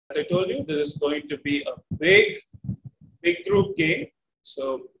I told you, this is going to be a big group game.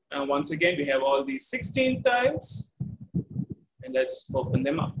 So once again, we have all these 16 tiles, and let's open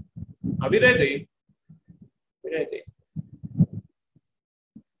them up. Are we ready? Ready.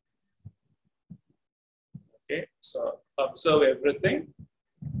 Okay, so observe everything.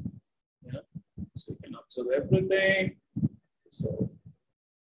 Yeah, so you can observe everything. So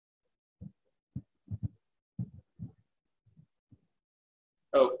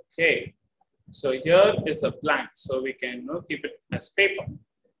okay, so here is a blank, so we can keep it as paper.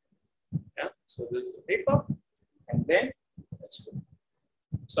 Yeah, so this is a paper, and then let's go.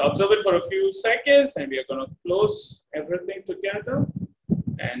 So observe it for a few seconds, and we are going to close everything together.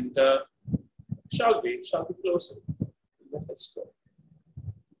 And shall we close it? Let's go.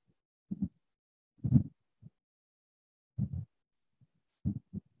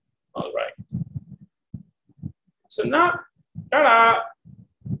 All right. So now, ta-da!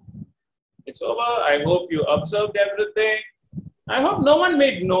 It's over. I hope you observed everything. I hope no one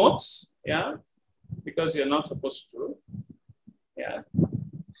made notes, yeah, because you're not supposed to. Yeah.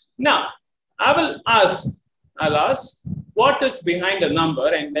 Now, I'll ask, what is behind a number,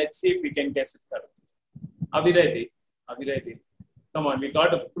 and let's see if we can guess it correctly. Are we ready? Are we ready? Come on, we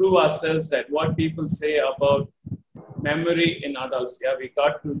got to prove ourselves that what people say about memory in adults, yeah, we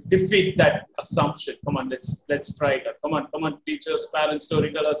got to defeat that assumption. Come on, let's try it. Come on, teachers, parents,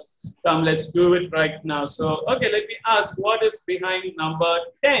 storytellers, come, let's do it right now. So, okay, let me ask, what is behind number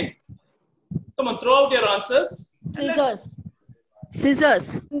 10? Come on, throw out your answers. Scissors.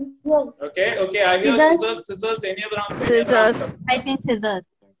 Scissors. Okay, I hear scissors. Any other answer? Scissors. I think scissors.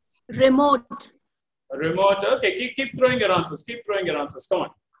 Remote. Remote. Okay, keep throwing your answers. Keep throwing your answers. Come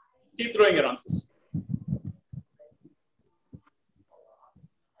on, keep throwing your answers.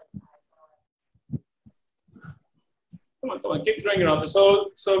 Come on, keep throwing your answers.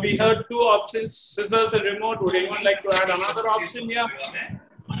 So we heard two options, scissors and remote. Would anyone like to add another option here?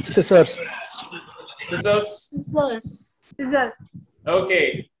 Scissors. Scissors.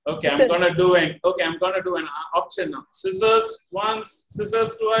 Okay, I'm gonna do an option now. Scissors once,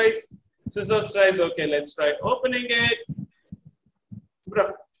 scissors twice, scissors thrice. Okay, let's try opening it.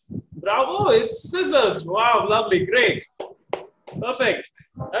 Bravo, it's scissors. Wow, lovely, great, perfect.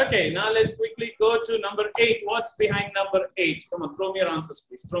 Okay, now let's quickly go to number 8. What's behind number 8? Come on, throw me your answers,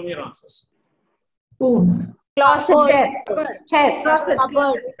 please. Throw me your answers. Closet. Chair.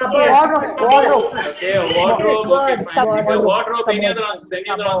 Cupboard. Wardrobe. Okay, a wardrobe. Okay, fine. Wardrobe. Any other answers? Any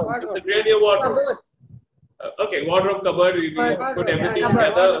other answers? Is it really a wardrobe? Okay, wardrobe, cupboard. We put everything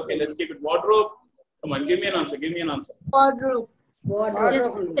together. Okay, let's keep it wardrobe. Come on, give me an answer. Give me an answer. Wardrobe.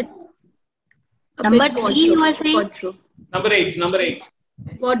 Number 3 was Wardrobe. Number 8. Number 8.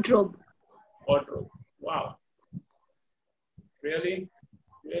 Wardrobe. Wardrobe. Wow. Really?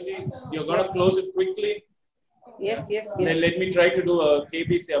 Really? You're gonna close it quickly? Yes. Then let me try to do a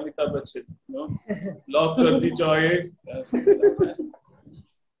KBC Amitabh Bachchan. No? Lock kar di joy.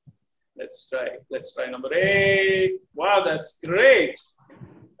 Let's try. Let's try number 8. Wow, that's great.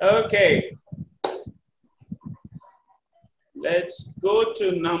 Okay. Let's go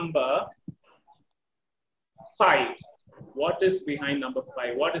to number 5. What is behind number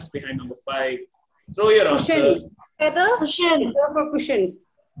 5? What is behind number 5? Throw your answers. Cushion. Cushions.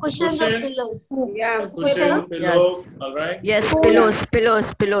 Cushions or pillows. Yeah. Cushion, pillow. Yes. All right. Yes, Pillows.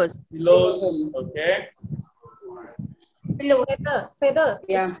 pillows. Okay. Pillow. Feather.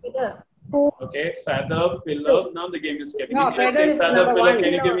 Yeah. Feather. Okay. Feather, pillow. Now the game is getting No, interesting. feather is Feather, number pillow. 1.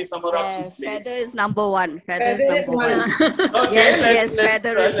 Can you give me some more options, please? Feather is number 1. Feather is number 1. Okay. Yes, let's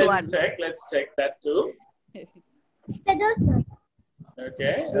feather try, is let's 1. check. Let's check that too. Okay. No.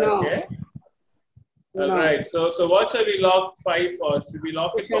 Okay. No. All right. So what shall we lock 5 for? Should we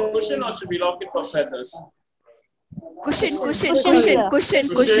lock it for cushion or should we lock it for feathers? Cushion. Cushions.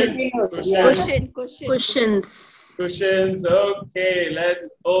 Okay.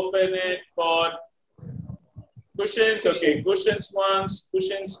 Let's open it for cushions. Okay. Cushions once,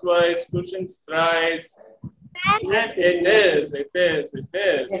 cushions twice, cushions thrice. And it is.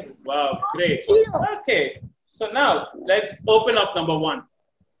 Yes. Wow. Great. Okay. So now let's open up number 1.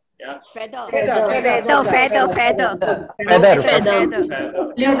 Yeah. Feather. Feather. Blue feather.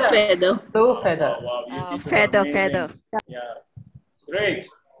 Oh, wow. You teachers are amazing. Feather. Yeah. Great.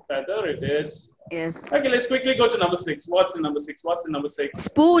 Feather it is. Yes. Okay, let's quickly go to number 6. What's in number 6?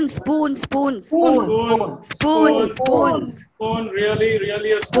 Spoon. Spoon. Really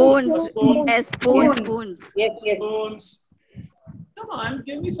a Spoons. spoon? Yes, spoons. Yes. Spoons. Come on,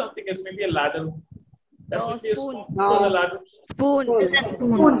 give me something else. Maybe a ladder. Definitely a spoon. spoons. A ladder.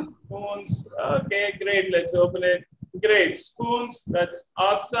 Spoons. Spoons. Okay, great. Let's open it. Great. Spoons. That's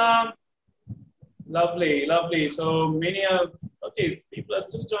awesome. Lovely, lovely. So many are, okay, people are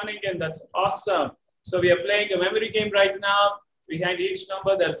still joining in. That's awesome. So we are playing a memory game right now. Behind each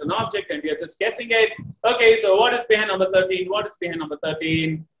number, there's an object and we are just guessing it. Okay, so what is behind number 13? What is behind number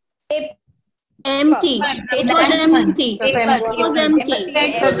 13? Empty. It was empty. It was empty.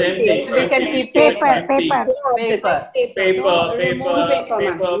 It was empty. We can keep paper.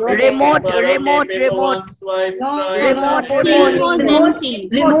 Remote. Once, twice, thrice. Remote 14 was empty.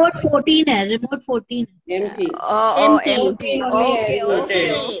 Remote 14 है. Remote 14. Empty. Empty. Okay,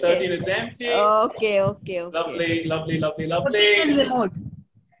 Okay. 13 is empty. Okay. Lovely. 14 is remote.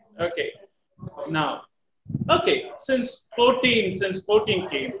 Okay, now, okay, since 14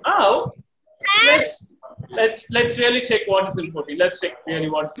 came out, let's really check what is in 14. Let's check really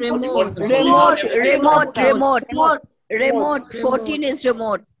what is in 14. What is in 14? Remote. 14 is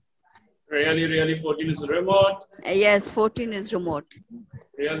remote. Really, 14 is remote. Yes, 14 is remote.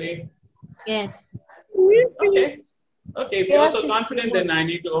 Really? Yes. Okay. Okay, if you're so confident, then I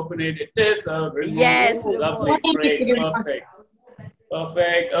need to open it. It is a remote. Yes, Lovely, remote. great,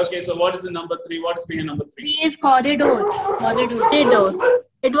 perfect. Okay, so what is the number 3? What is behind number 3? 3 is corridor. Corridor.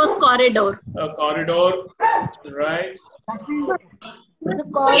 It was corridor. A corridor, right? It's a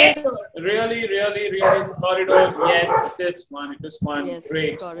corridor. Really, it's a corridor. Yes, this one. Yes,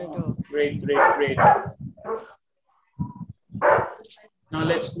 Great. corridor. Great. Now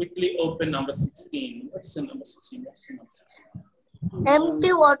let's quickly open number 16. What's the number 16?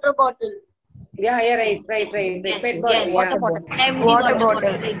 Empty water bottle. Yeah, right. Pet bottle. Yes. Yeah. Empty water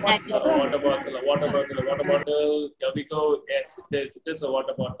bottle. Exactly. A water bottle. Here we go. Yes, it is a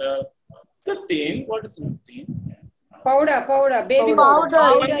water bottle. 15. What is 15? Powder. Baby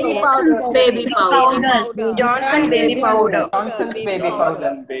Powder. Johnson's baby powder. Johnson baby powder. Johnson baby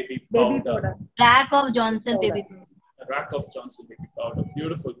powder. Rack of Johnson baby powder. A rack of Johnson baby powder.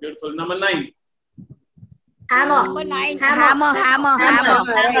 Beautiful. Number 9. Hammer. Number 9. Hammer. Hammer.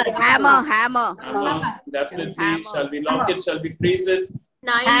 Definitely. Hammer. Shall we lock it? Shall we freeze it?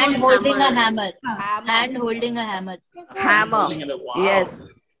 9 Hand was holding a hammer. Hammer. Hand holding a hammer. Hammer. Wow.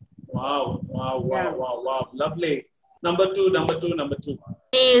 Yes. Wow. Lovely. Number 2.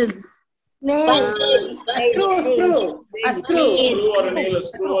 Nails. Screw. A screw. Screw or a nail.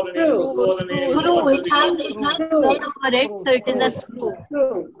 Screw. It has thread over it, so it is a screw.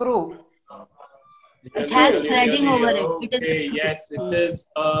 It has threading over it. It is a Okay, screw. yes, it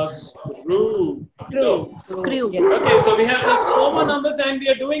is a screw. Screw. Okay, so we have just 4 more numbers and we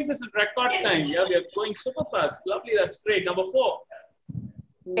are doing this in record time. Yeah, we are going super fast. Lovely, that's great. Number 4.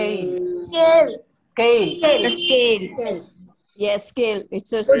 Scale. Yes, scale.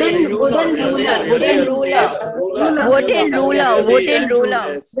 It's a Wooden scale. ruler. Wooden ruler. Wooden ruler. Wooden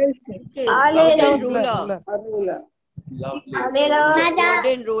ruler. Yes. Wooden ruler. A ruler. Lovely.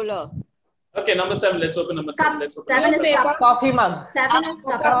 Wooden ruler. Okay, number 7. Let's open number 7. Coffee mug. Coffee A mug.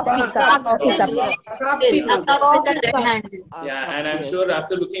 cup with a red handle. Yeah, and I'm sure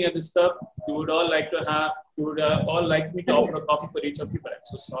after looking at this cup, you would all like me to offer a coffee for each of you, but I'm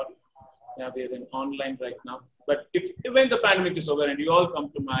so sorry. Yeah, we are in online right now. But when the pandemic is over and you all come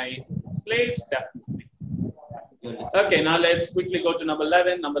to my place, definitely. Okay, now let's quickly go to number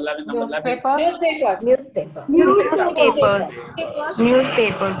 11.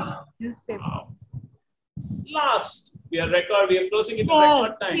 Newspapers. Wow. Last, we are closing it in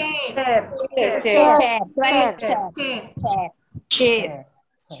record time. Chair.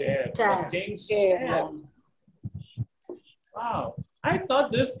 King's chair. Wow. I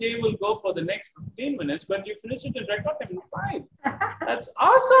thought this game will go for the next 15 minutes, but you finished it in record time in 5. That's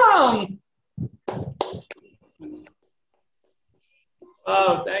awesome.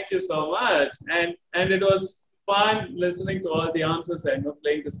 Wow, thank you so much. And it was fun listening to all the answers and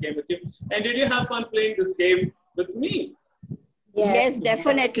playing this game with you. And did you have fun playing this game with me? Yes,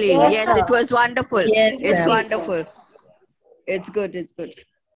 definitely. Yes, it was wonderful. Yes, It's wonderful. It's good.